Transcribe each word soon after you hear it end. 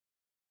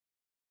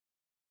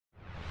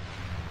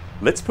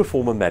Let's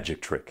perform a magic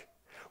trick.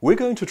 We're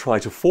going to try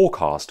to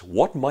forecast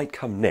what might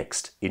come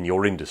next in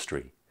your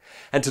industry.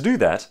 And to do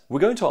that, we're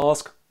going to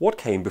ask what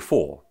came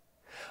before.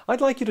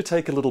 I'd like you to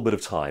take a little bit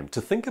of time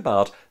to think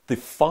about the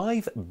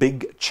 5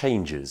 big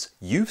changes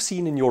you've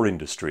seen in your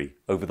industry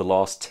over the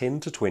last 10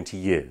 to 20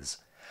 years.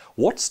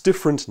 What's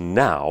different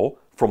now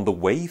from the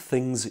way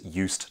things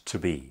used to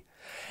be?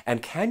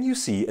 And can you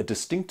see a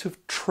distinctive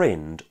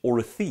trend or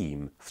a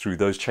theme through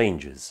those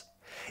changes?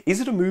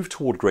 Is it a move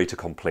toward greater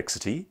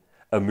complexity?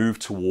 A move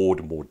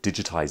toward more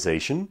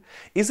digitization?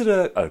 Is it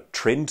a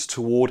trend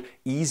toward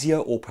easier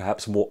or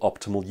perhaps more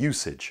optimal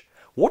usage?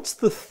 What's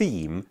the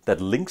theme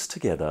that links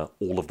together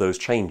all of those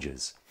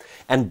changes?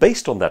 And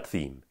based on that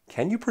theme,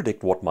 can you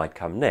predict what might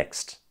come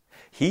next?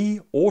 He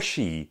or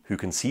she who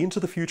can see into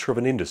the future of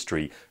an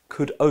industry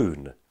could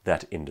own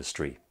that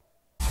industry.